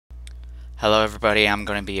Hello everybody, I'm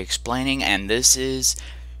going to be explaining, and this is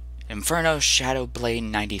Inferno Shadow Blade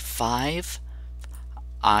 95.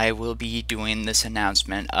 I will be doing this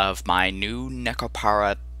announcement of my new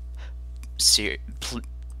Nekopara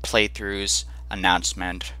playthroughs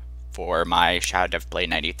announcement for my Shadow Blade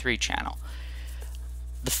 93 channel.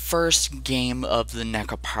 The first game of the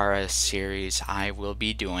Nekopara series I will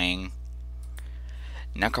be doing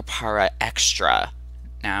Nekopara Extra.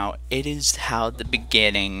 Now, it is how the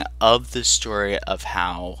beginning of the story of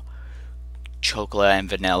how Chocolate and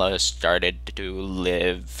Vanilla started to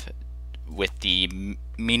live with the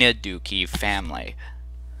Minaduki family,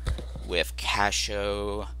 with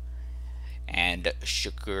Casho and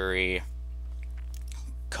Shiguri,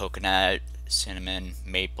 coconut, cinnamon,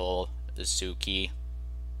 maple, azuki,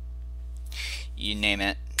 you name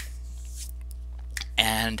it.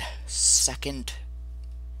 And second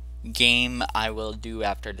game I will do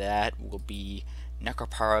after that will be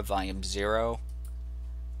Nekopara Volume 0.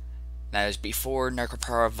 That is before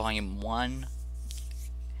Nekopara Volume 1,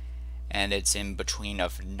 and it's in between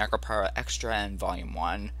of Nekopara Extra and Volume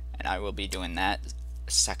 1, and I will be doing that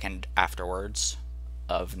second afterwards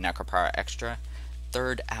of Nekopara Extra.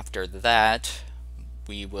 Third after that,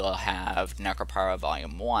 we will have Nekopara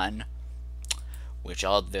Volume 1, which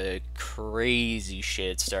all the crazy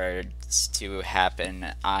shit started to happen.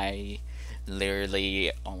 I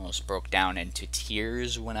literally almost broke down into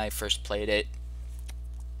tears when I first played it,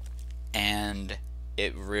 and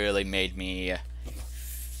it really made me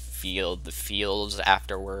feel the feels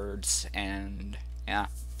afterwards. And yeah,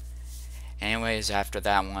 anyways, after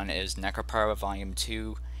that one is Nekopara Volume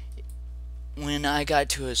 2. When I got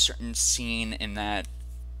to a certain scene in that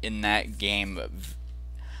game,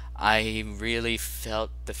 I really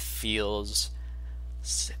felt the feels.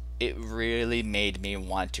 It really made me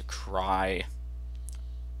want to cry,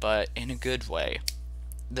 but in a good way.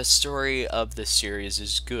 The story of the series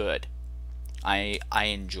is good. I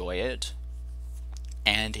enjoy it,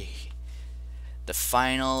 and the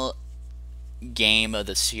final game of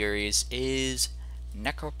the series is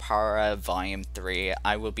Nekopara Volume 3.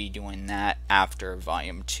 I will be doing that after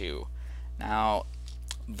Volume 2. Now,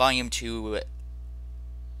 Volume 2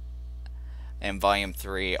 and Volume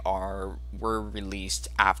 3 were released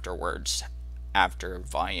afterwards, after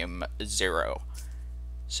Volume 0.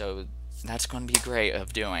 So that's going to be great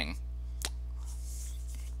of doing.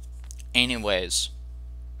 Anyways,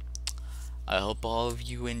 I hope all of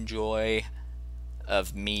you enjoy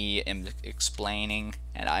of me explaining,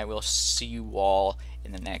 and I will see you all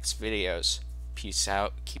in the next videos. Peace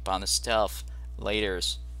out, keep on the stealth,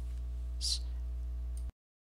 laters.